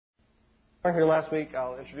Here last week.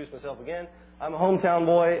 I'll introduce myself again. I'm a hometown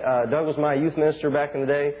boy. Doug was my youth minister back in the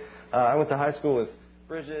day. I went to high school with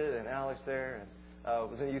Bridget and Alex there, and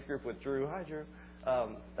was in a youth group with Drew. Hi, Drew.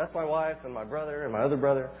 That's my wife and my brother and my other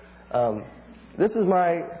brother. This is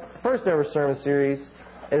my first ever sermon series.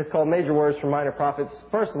 It is called Major Words from Minor Prophets.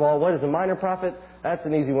 First of all, what is a minor prophet? That's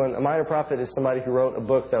an easy one. A minor prophet is somebody who wrote a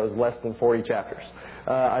book that was less than 40 chapters.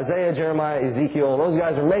 Isaiah, Jeremiah, Ezekiel, those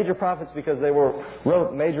guys are major prophets because they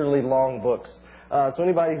wrote majorly long books. So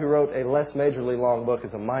anybody who wrote a less majorly long book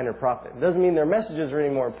is a minor prophet. It doesn't mean their messages are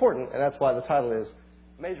any more important, and that's why the title is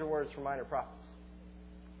Major Words from Minor Prophets.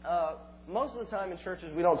 Most of the time in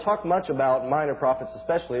churches we don't talk much about minor prophets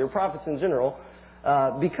especially, or prophets in general,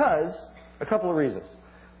 because a couple of reasons.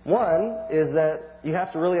 One is that you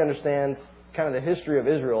have to really understand kind of the history of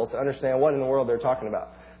Israel to understand what in the world they're talking about.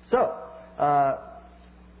 So,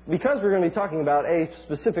 because we're going to be talking about a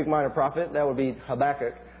specific minor prophet, that would be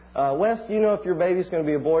Habakkuk. Wes, do you know if your baby's going to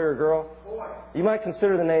be a boy or a girl? Boy. You might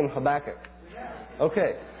consider the name Habakkuk. Yeah.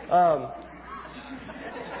 Okay.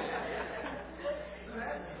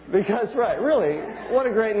 Because, right, really, what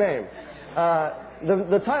a great name.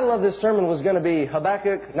 The title of this sermon was going to be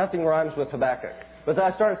Habakkuk, Nothing Rhymes with Habakkuk. But then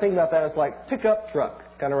I started thinking about that. It's like pickup truck.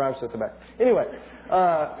 Kind of rhymes with Habakkuk. Anyway,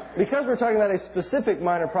 because we're talking about a specific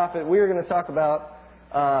minor prophet, we are going to talk about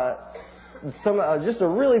just a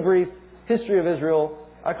really brief history of Israel.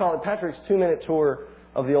 I call it Patrick's 2-minute tour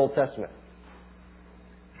of the Old Testament.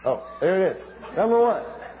 Oh, there it is. Number one,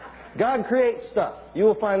 God creates stuff. You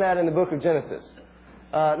will find that in the book of Genesis.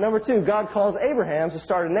 Number two, God calls Abraham to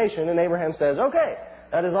start a nation, and Abraham says, okay.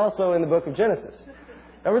 That is also in the book of Genesis.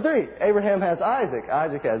 Number three, Abraham has Isaac.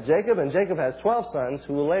 Isaac has Jacob, and Jacob has 12 sons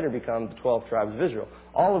who will later become the 12 tribes of Israel.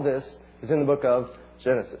 All of this is in the book of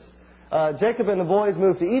Genesis. Jacob and the boys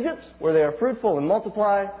move to Egypt, where they are fruitful and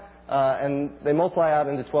multiply, and they multiply out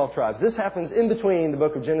into 12 tribes. This happens in between the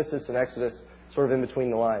book of Genesis and Exodus, sort of in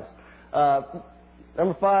between the lines.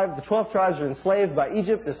 Number five, the 12 tribes are enslaved by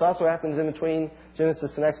Egypt. This also happens in between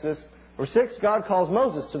Genesis and Exodus. Number six, God calls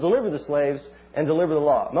Moses to deliver the slaves and deliver the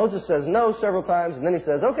law. Moses says no several times, and then he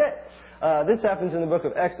says, okay. This happens in the book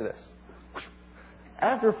of Exodus.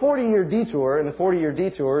 After a 40-year detour, and the 40-year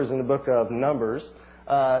detour is in the book of Numbers,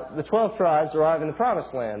 the 12 tribes arrive in the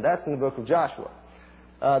Promised Land. That's in the book of Joshua.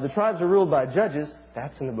 The tribes are ruled by judges.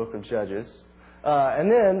 That's in the book of Judges. And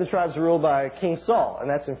then the tribes are ruled by King Saul, and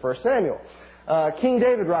that's in 1 Samuel. King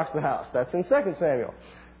David rocks the house. That's in 2 Samuel.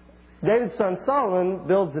 David's son Solomon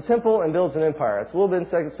builds the temple and builds an empire. It's a little bit in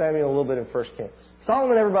 2 Samuel, a little bit in 1 Kings.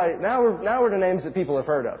 Solomon, everybody, now we're to names that people have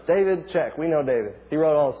heard of. David, check. We know David. He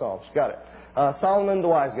wrote all the Psalms. Got it. Solomon, the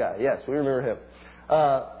wise guy. Yes, we remember him.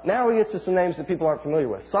 Now we get to some names that people aren't familiar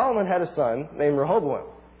with. Solomon had a son named Rehoboam.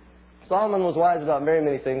 Solomon was wise about very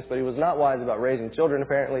many things, but he was not wise about raising children,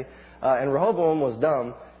 apparently. And Rehoboam was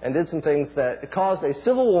dumb and did some things that caused a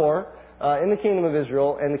civil war in the kingdom of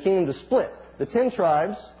Israel, and the kingdom to split. The 10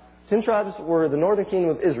 tribes were the northern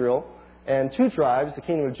kingdom of Israel, and 2 tribes, the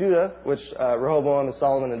kingdom of Judah, which Rehoboam and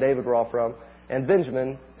Solomon and David were all from, and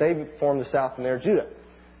Benjamin, they formed the south, and they're Judah.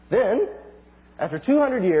 Then, after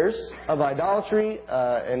 200 years of idolatry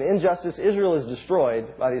and injustice, Israel is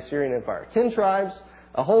destroyed by the Assyrian Empire. 10 tribes,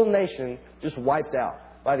 a whole nation, just wiped out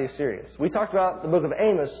by the Assyrians. We talked about the book of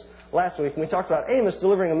Amos last week, and we talked about Amos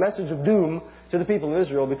delivering a message of doom to the people of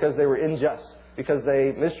Israel because they were unjust, because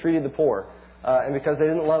they mistreated the poor. And because they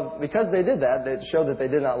did that, it showed that they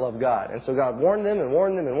did not love God. And so God warned them and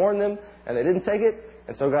warned them and warned them, and they didn't take it,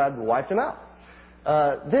 and so God wiped them out.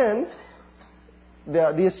 Then,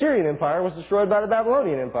 the Assyrian Empire was destroyed by the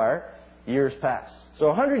Babylonian Empire. Years pass. So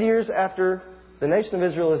 100 years after the nation of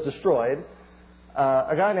Israel is destroyed,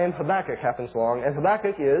 a guy named Habakkuk happens along, and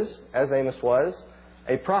Habakkuk is, as Amos was,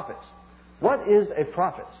 a prophet. What is a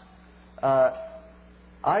prophet?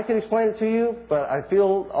 I can explain it to you, but I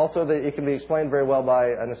feel also that it can be explained very well by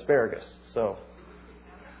an asparagus. So,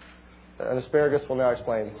 an asparagus will now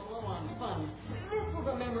explain. This was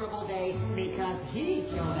a memorable day because he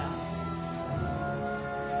showed up.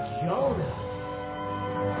 Jonah.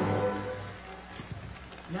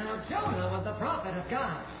 Now, Jonah was the prophet of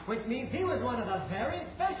God, which means he was one of the very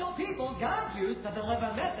special people God used to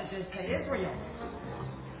deliver messages to Israel.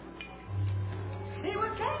 He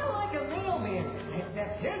was kind of like a mailman,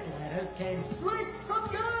 except his letters came straight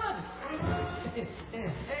from God.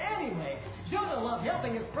 Anyway, Jonah loved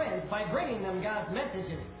helping his friends by bringing them God's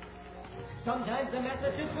messages. Sometimes the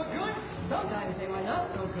messages were good, sometimes they were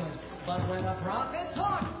not so good. But when a prophet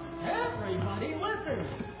talked, everybody listened.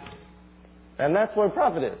 And that's what a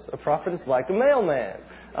prophet is. A prophet is like a mailman.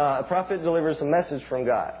 A prophet delivers a message from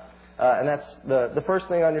God. And that's the first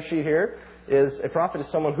thing on your sheet here is a prophet is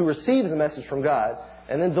someone who receives a message from God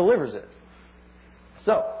and then delivers it.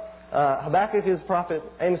 So, Habakkuk is a prophet,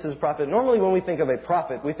 Amos is a prophet. Normally when we think of a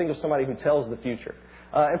prophet, we think of somebody who tells the future.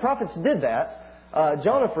 And prophets did that.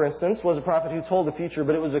 Jonah, for instance, was a prophet who told the future,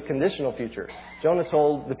 but it was a conditional future. Jonah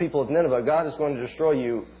told the people of Nineveh, God is going to destroy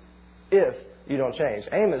you if you don't change.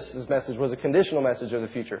 Amos' message was a conditional message of the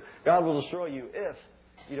future. God will destroy you if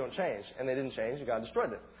you don't change. And they didn't change, and God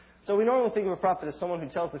destroyed them. So we normally think of a prophet as someone who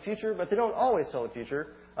tells the future, but they don't always tell the future.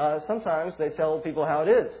 Sometimes they tell people how it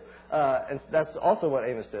is. And that's also what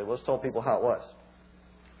Amos did, was told people how it was.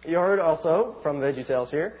 You heard also from VeggieTales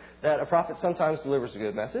here that a prophet sometimes delivers a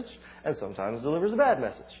good message and sometimes delivers a bad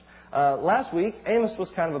message. Last week, Amos was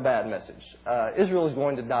kind of a bad message. Israel is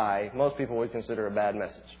going to die. Most people would consider a bad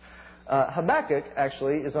message. Habakkuk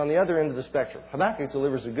actually is on the other end of the spectrum. Habakkuk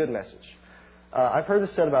delivers a good message. I've heard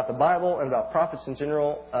this said about the Bible and about prophets in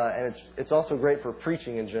general, and it's also great for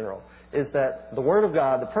preaching in general, is that the Word of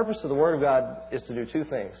God, the purpose of the Word of God is to do two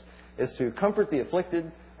things, is to comfort the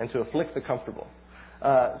afflicted and to afflict the comfortable.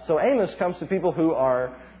 So Amos comes to people who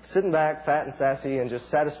are sitting back, fat and sassy, and just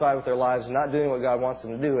satisfied with their lives and not doing what God wants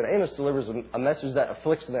them to do. And Amos delivers a message that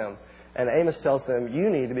afflicts them. And Amos tells them, you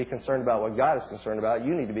need to be concerned about what God is concerned about.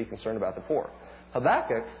 You need to be concerned about the poor.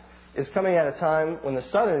 Habakkuk is coming at a time when the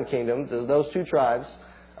southern kingdom, those two tribes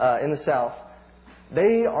in the south,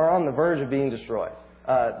 they are on the verge of being destroyed.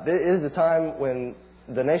 It is a time when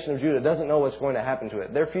the nation of Judah doesn't know what's going to happen to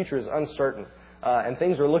it. Their future is uncertain, and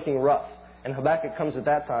things are looking rough. And Habakkuk comes at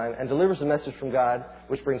that time and delivers a message from God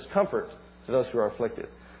which brings comfort to those who are afflicted.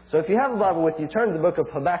 So if you have a Bible with you, turn to the book of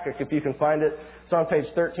Habakkuk if you can find it. It's on page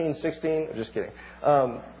 13, 16. I'm just kidding.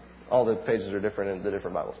 All the pages are different in the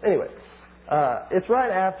different Bibles. Anyway, it's right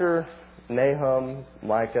after Nahum,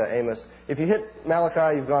 Micah, Amos. If you hit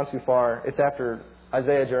Malachi, you've gone too far. It's after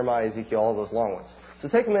Isaiah, Jeremiah, Ezekiel, all those long ones. So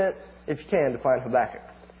take a minute, if you can, to find Habakkuk.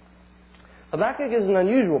 Habakkuk is an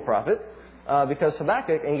unusual prophet because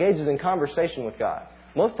Habakkuk engages in conversation with God.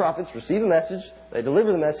 Most prophets receive a message, they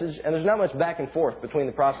deliver the message, and there's not much back and forth between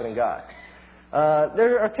the prophet and God.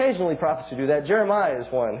 There are occasionally prophets who do that. Jeremiah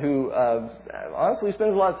is one who honestly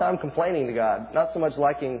spends a lot of time complaining to God, not so much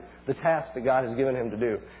liking the task that God has given him to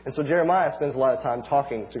do. And so Jeremiah spends a lot of time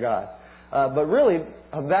talking to God. But really,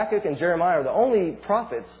 Habakkuk and Jeremiah are the only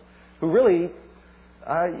prophets who really,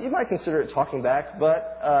 you might consider it talking back,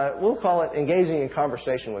 but we'll call it engaging in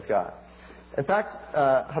conversation with God. In fact,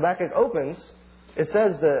 Habakkuk opens, it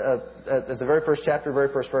says that at the very first chapter,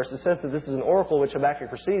 very first verse, it says that this is an oracle which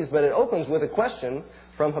Habakkuk receives, but it opens with a question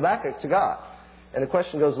from Habakkuk to God. And the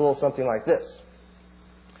question goes a little something like this.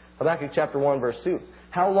 Habakkuk chapter 1, verse 2.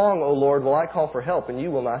 How long, O Lord, will I call for help and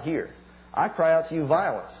you will not hear? I cry out to you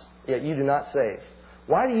violence, yet you do not save.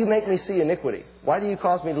 Why do you make me see iniquity? Why do you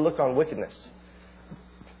cause me to look on wickedness?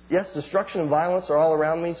 Yes, destruction and violence are all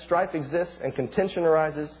around me. Strife exists and contention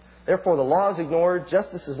arises. Therefore the law is ignored.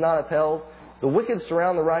 Justice is not upheld. The wicked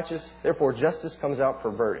surround the righteous. Therefore justice comes out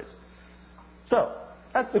perverted. So,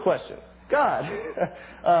 that's the question. God,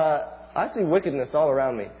 I see wickedness all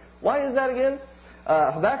around me. Why is that again?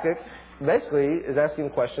 Habakkuk basically is asking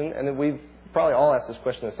the question, and we've probably all asked this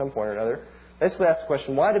question at some point or another. Basically asks the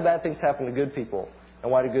question, why do bad things happen to good people?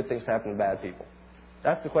 And why do good things happen to bad people?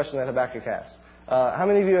 That's the question that Habakkuk asks. How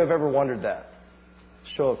many of you have ever wondered that?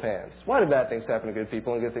 Show of hands. Why do bad things happen to good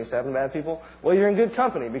people and good things happen to bad people? Well, you're in good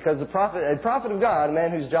company because a prophet of God, a man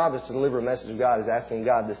whose job is to deliver a message of God, is asking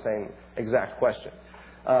God the same exact question.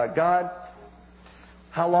 God,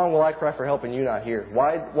 how long will I cry for help and you not hear?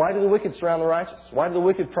 Why do the wicked surround the righteous? Why do the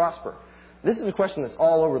wicked prosper? This is a question that's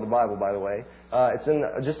all over the Bible, by the way. It's in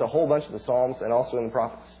just a whole bunch of the Psalms and also in the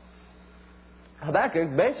prophets.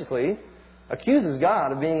 Habakkuk basically accuses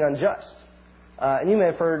God of being unjust. And you may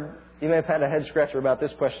have had a head scratcher about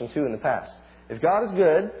this question too in the past. If God is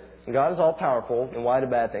good and God is all powerful, then why do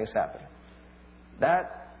bad things happen?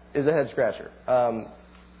 That is a head scratcher.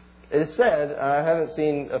 It is said, I haven't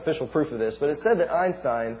seen official proof of this, but it's said that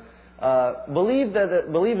Einstein believed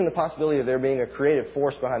in the possibility of there being a creative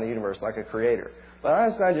force behind the universe, like a creator. But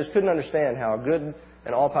Einstein just couldn't understand how a good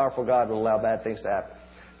and all-powerful God would allow bad things to happen.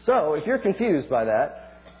 So, if you're confused by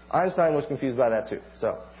that, Einstein was confused by that too.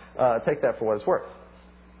 So, take that for what it's worth.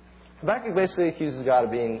 Habakkuk basically accuses God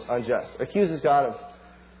of being unjust. Accuses God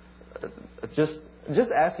of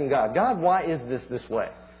just asking God, God, why is this way?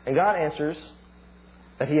 And God answers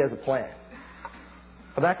that He has a plan.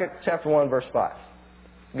 Habakkuk chapter 1, verse 5.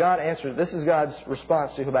 God answers, this is God's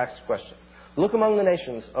response to Habakkuk's question. Look among the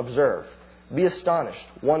nations, observe, be astonished,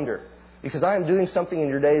 wonder, because I am doing something in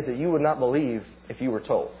your days that you would not believe if you were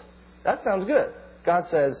told. That sounds good. God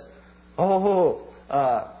says,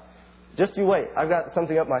 just you wait, I've got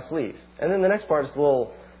something up my sleeve. And then the next part is a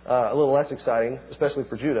little less exciting, especially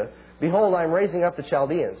for Judah. Behold, I am raising up the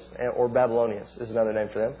Chaldeans, or Babylonians is another name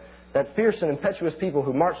for them, that fierce and impetuous people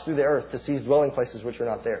who march through the earth to seize dwelling places which are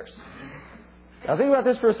not theirs. Now think about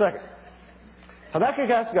this for a second. Habakkuk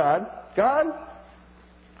asked God, God,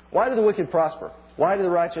 why do the wicked prosper? Why do the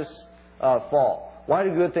righteous fall? Why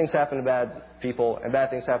do good things happen to bad people and bad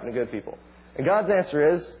things happen to good people? And God's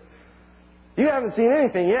answer is, you haven't seen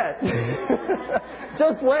anything yet.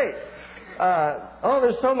 Just wait.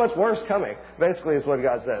 There's so much worse coming, basically is what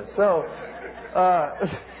God says. So,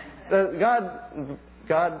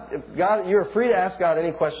 God, you're free to ask God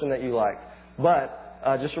any question that you like.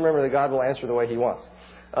 But just remember that God will answer the way He wants,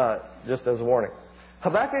 just as a warning.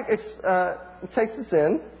 Habakkuk takes this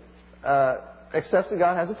in, accepts that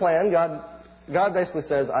God has a plan. God basically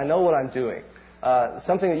says, I know what I'm doing.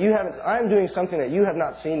 Something that you haven't, I'm doing something that you have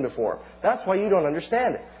not seen before. That's why you don't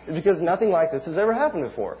understand it. It's because nothing like this has ever happened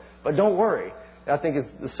before. But don't worry. I think is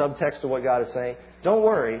the subtext of what God is saying. Don't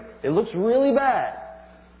worry. It looks really bad.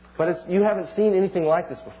 But you haven't seen anything like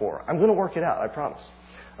this before. I'm going to work it out, I promise.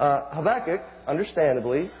 Habakkuk,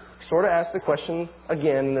 understandably, sort of asks the question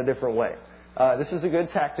again in a different way. This is a good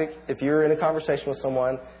tactic. If you're in a conversation with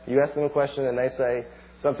someone, you ask them a question and they say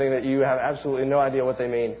something that you have absolutely no idea what they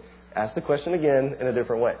mean, ask the question again in a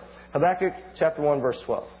different way. Habakkuk chapter 1, verse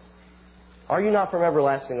 12. Are you not from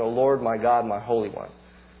everlasting, O Lord, my God, my Holy One?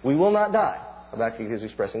 We will not die. Habakkuk is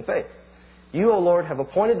expressing faith. You, O Lord, have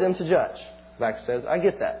appointed them to judge. Habakkuk says, I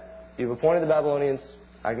get that. You've appointed the Babylonians.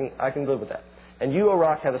 I can live with that. And you, O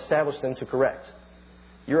Rock, have established them to correct.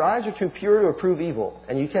 Your eyes are too pure to approve evil,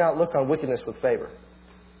 and you cannot look on wickedness with favor.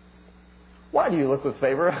 Why do you look with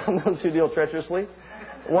favor on those who deal treacherously?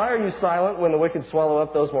 Why are you silent when the wicked swallow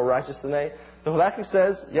up those more righteous than they? So Habakkuk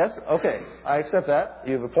says, yes, okay, I accept that.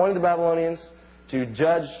 You've appointed the Babylonians to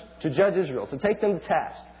judge Israel, to take them to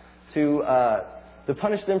task, to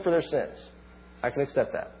punish them for their sins. I can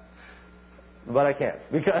accept that. But I can't,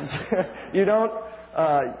 because you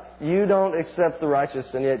don't accept the righteous,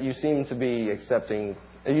 and yet you seem to be accepting.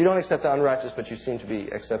 You don't accept the unrighteous, but you seem to be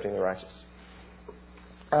accepting the righteous.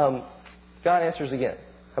 God answers again.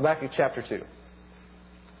 Habakkuk chapter 2.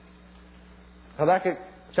 Habakkuk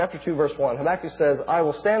chapter 2, verse 1. Habakkuk says, I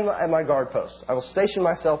will stand at my guard post. I will station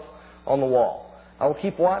myself on the wall. I will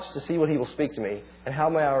keep watch to see what he will speak to me, and how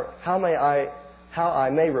I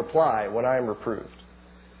may reply when I am reproved.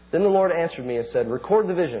 Then the Lord answered me and said, record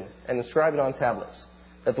the vision and inscribe it on tablets,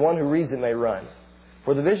 that the one who reads it may run.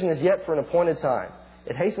 For the vision is yet for an appointed time.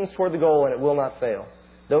 It hastens toward the goal, and it will not fail.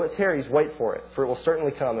 Though it tarries, wait for it, for it will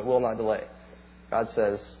certainly come. It will not delay. God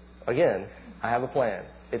says, again, I have a plan.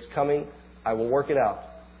 It's coming. I will work it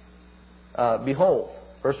out. Behold,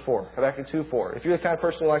 verse 4, Habakkuk 2:4. If you're the kind of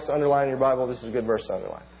person who likes to underline in your Bible, this is a good verse to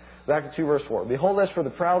underline. Habakkuk 2, verse 4. Behold, as for the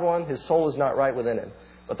proud one, his soul is not right within him,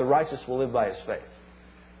 but the righteous will live by his faith.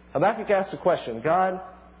 Habakkuk asks the question, God,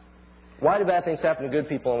 why do bad things happen to good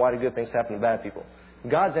people, and why do good things happen to bad people?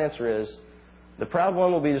 God's answer is, the proud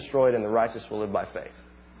one will be destroyed, and the righteous will live by faith.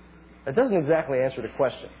 That doesn't exactly answer the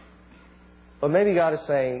question. But maybe God is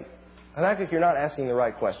saying, Habakkuk, you're not asking the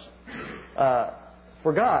right question.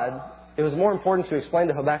 For God, it was more important to explain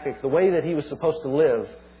to Habakkuk the way that he was supposed to live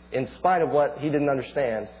in spite of what he didn't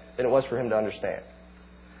understand than it was for him to understand.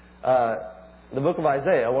 The book of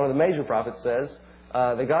Isaiah, one of the major prophets, says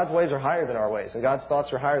that God's ways are higher than our ways, and God's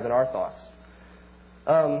thoughts are higher than our thoughts.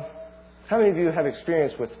 How many of you have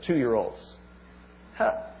experience with 2-year-olds?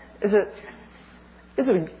 Is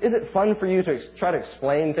it fun for you to try to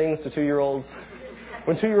explain things to 2-year-olds?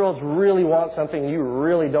 When 2-year-olds really want something and you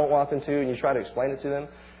really don't want them to, and you try to explain it to them?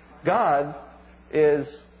 God is...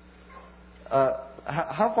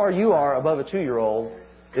 how far you are above a 2-year-old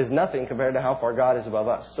is nothing compared to how far God is above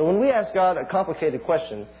us. So when we ask God a complicated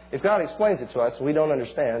question, if God explains it to us and we don't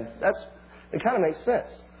understand, it kind of makes sense.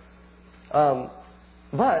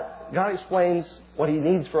 But God explains what He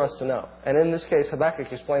needs for us to know. And in this case,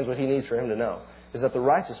 Habakkuk explains what he needs for him to know, is that the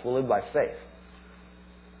righteous will live by faith.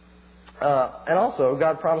 And also,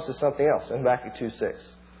 God promises something else in Habakkuk 2:6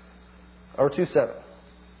 or 2:7.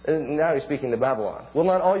 And now he's speaking to Babylon. Will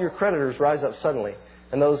not all your creditors rise up suddenly,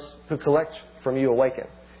 and those who collect from you awaken?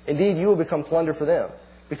 Indeed, you will become plunder for them.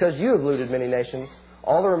 Because you have looted many nations,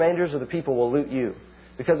 all the remainders of the people will loot you.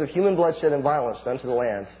 Because of human bloodshed and violence done to the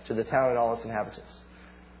land, to the town and all its inhabitants.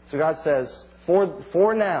 So God says,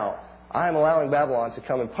 for now, I am allowing Babylon to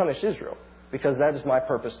come and punish Israel, because that is my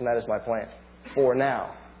purpose and that is my plan. For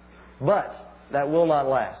now. But that will not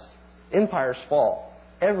last. Empires fall.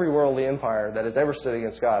 Every worldly empire that has ever stood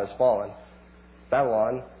against God has fallen.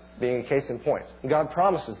 Babylon being a case in point. And God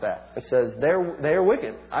promises that and says, they are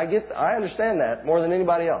wicked. I understand that more than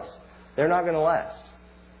anybody else. They're not going to last.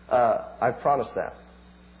 I promise that.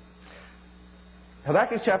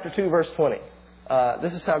 Habakkuk chapter 2, verse 20.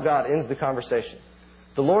 This is how God ends the conversation.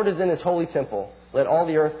 The Lord is in His holy temple. Let all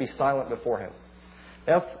the earth be silent before Him.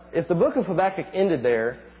 Now, if the book of Habakkuk ended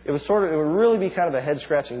there, it would really be kind of a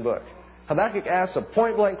head-scratching book. Habakkuk asks a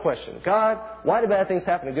point-blank question. God, why do bad things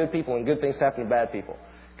happen to good people and good things happen to bad people?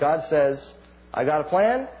 God says, I got a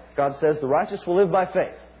plan. God says the righteous will live by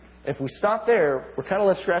faith. If we stop there, we're kind of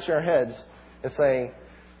left scratching our heads and saying,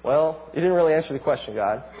 well, you didn't really answer the question,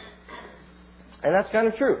 God. And that's kind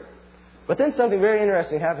of true. But then something very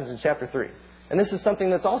interesting happens in chapter 3. And this is something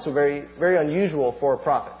that's also very, very unusual for a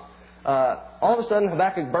prophet. All of a sudden,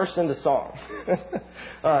 Habakkuk bursts into song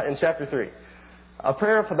in chapter 3. A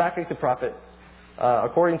prayer of Habakkuk the prophet,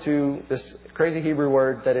 according to this crazy Hebrew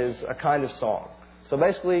word that is a kind of song. So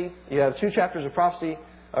basically, you have 2 chapters of prophecy,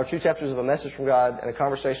 or 2 chapters of a message from God, and a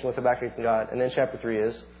conversation with Habakkuk and God. And then chapter 3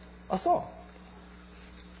 is a song.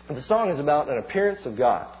 And the song is about an appearance of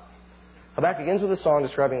God. Habakkuk ends with a song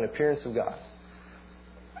describing an appearance of God.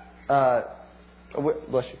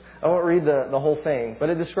 Bless you. I won't read the whole thing, but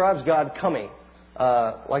it describes God coming,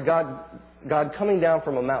 like God coming down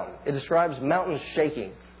from a mountain. It describes mountains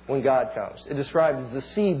shaking when God comes. It describes the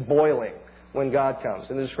sea boiling when God comes.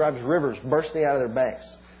 And it describes rivers bursting out of their banks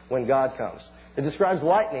when God comes. It describes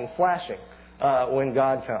lightning flashing when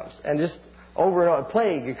God comes. And just over and over, a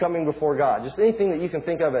plague coming before God. Just anything that you can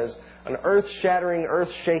think of as an earth-shattering,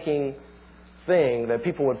 earth-shaking thing that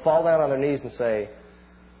people would fall down on their knees and say,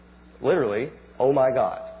 literally, oh my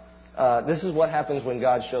God. This is what happens when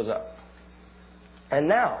God shows up. And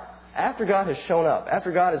now, after God has shown up,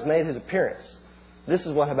 after God has made His appearance, this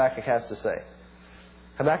is what Habakkuk has to say.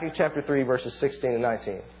 Habakkuk chapter 3, verses 16 and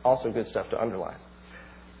 19. Also good stuff to underline.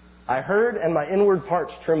 I heard and my inward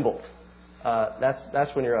parts trembled.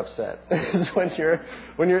 That's when you're upset. It's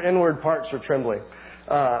when your inward parts are trembling.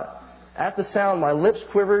 At the sound, my lips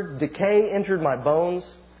quivered, decay entered my bones,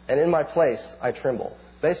 and in my place I trembled.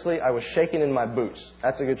 Basically, I was shaken in my boots.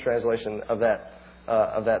 That's a good translation of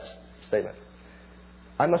that statement.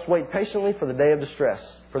 I must wait patiently for the day of distress,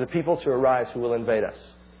 for the people to arise who will invade us.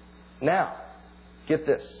 Now, get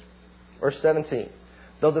this. Verse 17.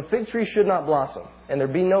 Though the fig tree should not blossom, and there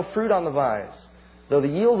be no fruit on the vines, though the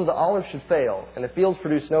yield of the olive should fail, and the fields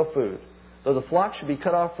produce no food, though the flock should be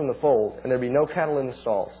cut off from the fold, and there be no cattle in the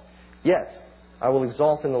stalls, yet I will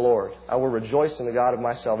exalt in the Lord. I will rejoice in the God of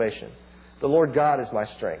my salvation. The Lord God is my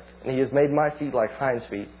strength, and He has made my feet like hinds'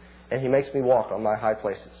 feet, and He makes me walk on my high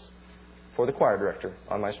places. For the choir director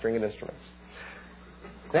on my stringed instruments.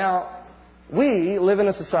 Now, we live in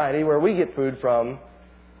a society where we get food from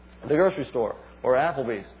the grocery store, or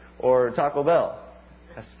Applebee's, or Taco Bell.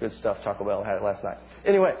 That's good stuff. Taco Bell had it last night.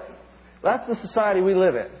 Anyway, that's the society we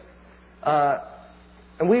live in.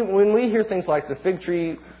 And when we hear things like the fig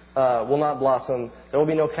tree will not blossom, there will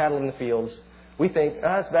be no cattle in the fields, we think,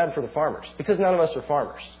 that's bad for the farmers, because none of us are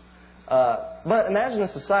farmers. But imagine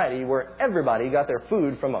a society where everybody got their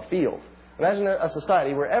food from a field. Imagine a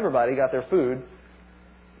society where everybody got their food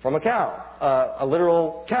from a cow, a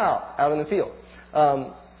literal cow out in the field.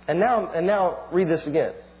 And now read this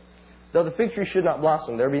again. Though the fig tree should not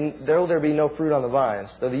blossom, there will be no fruit on the vines.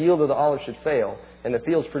 Though the yield of the olive should fail, and the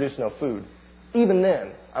fields produce no food, even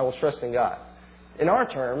then I will trust in God. In our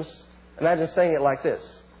terms, imagine saying it like this.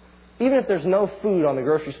 Even if there's no food on the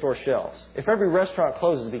grocery store shelves, if every restaurant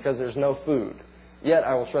closes because there's no food, yet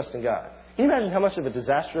I will trust in God. Can you imagine how much of a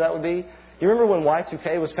disaster that would be? You remember when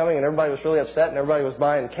Y2K was coming and everybody was really upset and everybody was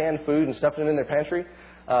buying canned food and stuffing it in their pantry?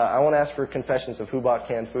 I won't ask for confessions of who bought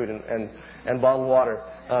canned food and bottled water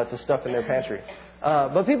to stuff in their pantry.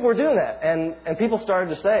 But people were doing that, and people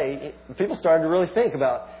started to really think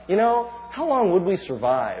about, how long would we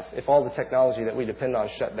survive if all the technology that we depend on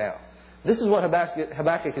shut down? This is what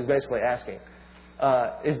Habakkuk is basically asking,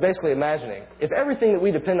 is basically imagining. If everything that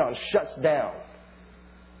we depend on shuts down,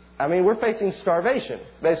 we're facing starvation,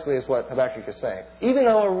 basically is what Habakkuk is saying. Even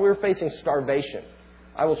though we're facing starvation,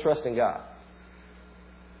 I will trust in God.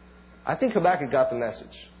 I think Habakkuk got the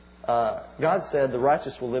message. God said the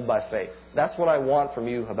righteous will live by faith. That's what I want from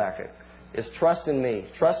you, Habakkuk, is trust in me.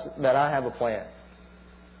 Trust that I have a plan.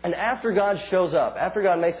 And after God shows up, after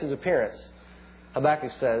God makes His appearance,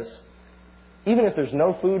 Habakkuk says, even if there's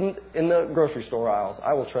no food in the grocery store aisles,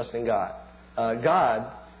 I will trust in God.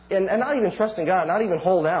 And not even trust in God, not even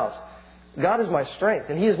hold out. God is my strength,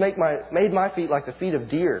 and He has made my feet like the feet of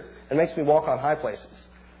deer and makes me walk on high places.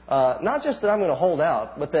 Not just that I'm going to hold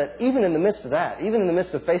out, but that even in the midst of that, even in the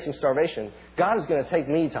midst of facing starvation, God is going to take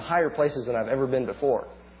me to higher places than I've ever been before.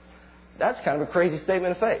 That's kind of a crazy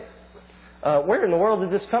statement of faith. Where in the world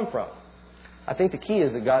did this come from? I think the key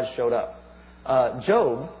is that God showed up.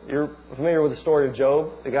 Job, you're familiar with the story of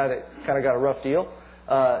Job, the guy that kind of got a rough deal.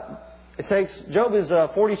 Job is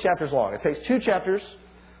 40 chapters long. It takes 2 chapters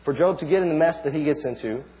for Job to get in the mess that he gets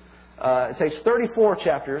into. It takes 34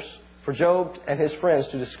 chapters for Job and his friends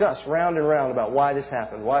to discuss round and round about why this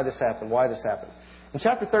happened, why this happened, why this happened. In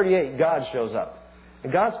chapter 38, God shows up.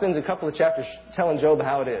 And God spends a couple of chapters telling Job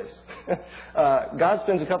how it is. God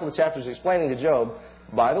spends a couple of chapters explaining to Job,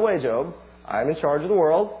 by the way, Job, I'm in charge of the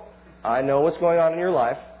world. I know what's going on in your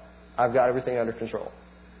life. I've got everything under control.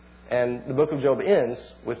 And the book of Job ends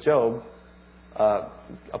with Job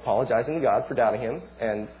apologizing to God for doubting him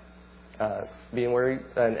and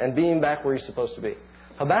being back where he's supposed to be.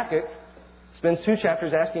 Habakkuk spends 2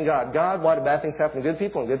 chapters asking God, why do bad things happen to good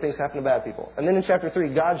people and good things happen to bad people? And then in chapter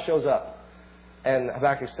 3, God shows up. And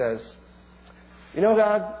Habakkuk says, you know,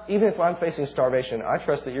 God, even if I'm facing starvation, I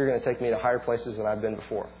trust that you're going to take me to higher places than I've been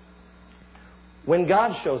before. When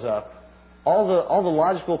God shows up, all the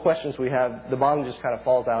logical questions we have, the bottom just kind of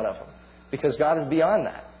falls out of them. Because God is beyond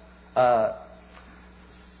that.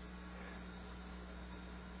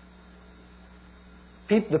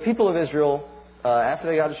 The people of Israel, after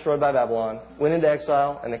they got destroyed by Babylon, went into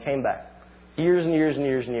exile and they came back. Years and years and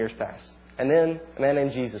years and years passed. And then a man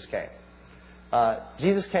named Jesus came.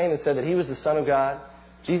 Jesus came and said that he was the Son of God.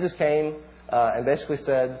 Jesus came and basically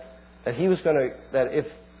said that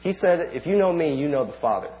if you know me, you know the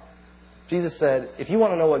Father. Jesus said, if you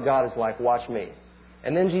want to know what God is like, watch me.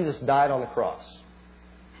 And then Jesus died on the cross.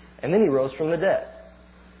 And then he rose from the dead.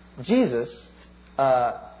 Jesus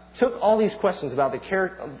took all these questions about the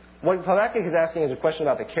character. What Habakkuk is asking is a question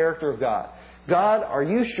about the character of God. God, are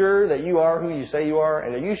you sure that you are who you say you are?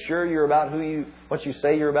 And are you sure you're about what you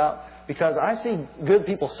say you're about? Because I see good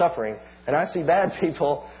people suffering, and I see bad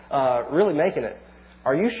people really making it.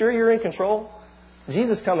 Are you sure you're in control?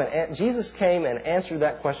 Jesus came and answered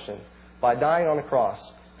that question by dying on the cross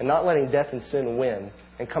and not letting death and sin win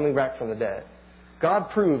and coming back from the dead.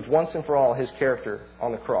 God proved once and for all His character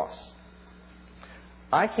on the cross.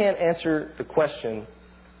 I can't answer the question,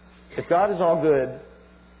 if God is all good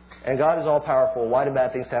and God is all powerful, why do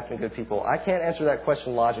bad things happen to good people? I can't answer that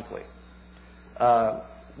question logically.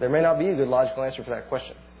 There may not be a good logical answer for that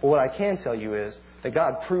question. But what I can tell you is that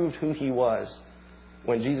God proved who He was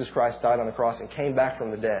when Jesus Christ died on the cross and came back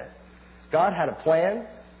from the dead. God had a plan.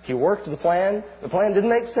 He worked the plan. The plan didn't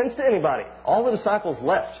make sense to anybody. All the disciples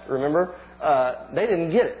left, remember? They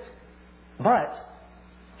didn't get it. But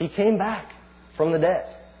He came back from the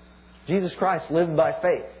dead. Jesus Christ lived by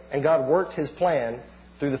faith, and God worked His plan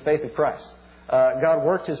through the faith of Christ. God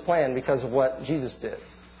worked His plan because of what Jesus did.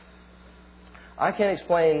 I cannot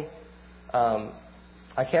explain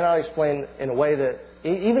in a way that,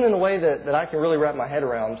 even in a way that I can really wrap my head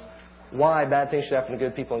around, why bad things should happen to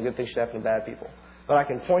good people and good things should happen to bad people. But I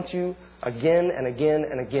can point you again and again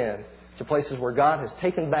and again to places where God has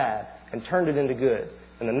taken bad and turned it into good.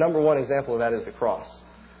 And the number one example of that is the cross.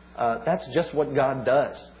 That's just what God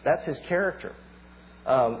does. That's His character.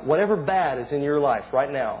 Whatever bad is in your life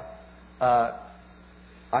right now,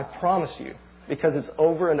 I promise you, because it's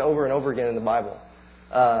over and over and over again in the Bible,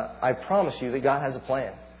 I promise you that God has a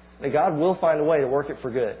plan. That God will find a way to work it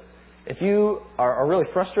for good. If you are really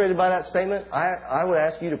frustrated by that statement, I would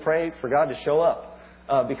ask you to pray for God to show up.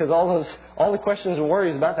 Because all the questions and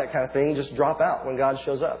worries about that kind of thing just drop out when God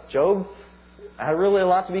shows up. Job had really a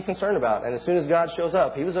lot to be concerned about. And as soon as God shows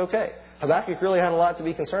up, he was okay. Habakkuk really had a lot to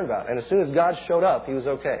be concerned about. And as soon as God showed up, he was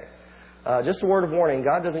okay. Just a word of warning,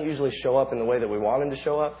 God doesn't usually show up in the way that we want Him to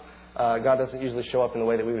show up. God doesn't usually show up in the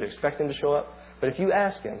way that we would expect Him to show up. But if you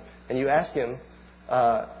ask Him, and you ask Him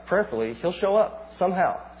prayerfully, He'll show up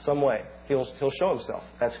somehow, some way. He'll show Himself.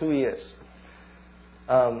 That's who He is.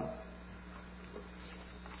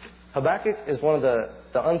 Habakkuk is one of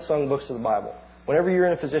the unsung books of the Bible. Whenever you're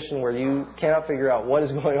in a position where you cannot figure out what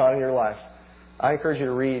is going on in your life, I encourage you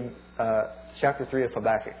to read chapter 3 of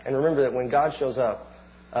Habakkuk. And remember that when God shows up,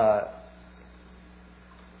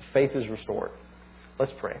 faith is restored.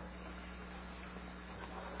 Let's pray.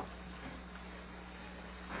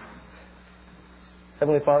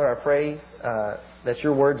 Heavenly Father, I pray that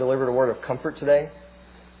Your Word delivered a word of comfort today.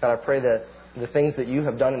 God, I pray that the things that You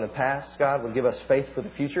have done in the past, God, would give us faith for the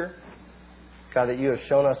future. God, that You have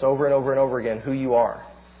shown us over and over and over again who You are.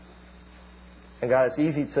 And God, it's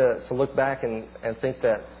easy to look back and think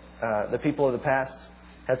that the people of the past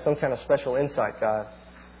had some kind of special insight, God.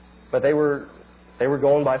 But they were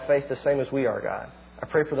going by faith the same as we are, God. I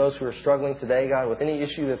pray for those who are struggling today, God, with any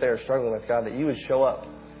issue that they are struggling with, God, that You would show up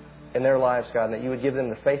in their lives, God, and that You would give them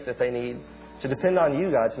the faith that they need to depend on You,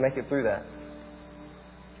 God, to make it through that.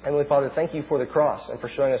 Heavenly Father, thank You for the cross and for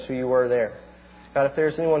showing us who You were there. God, if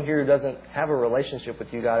there's anyone here who doesn't have a relationship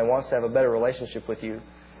with you, God, and wants to have a better relationship with you,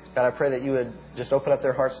 God, I pray that you would just open up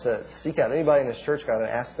their hearts to seek out anybody in this church, God, and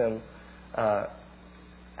ask them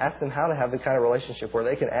how to have the kind of relationship where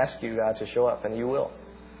they can ask you, God, to show up, and you will.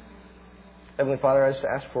 Heavenly Father, I just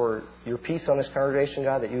ask for your peace on this congregation,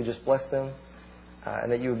 God, that you would just bless them,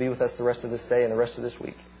 and that you would be with us the rest of this day and the rest of this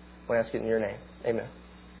week. We ask it in your name. Amen.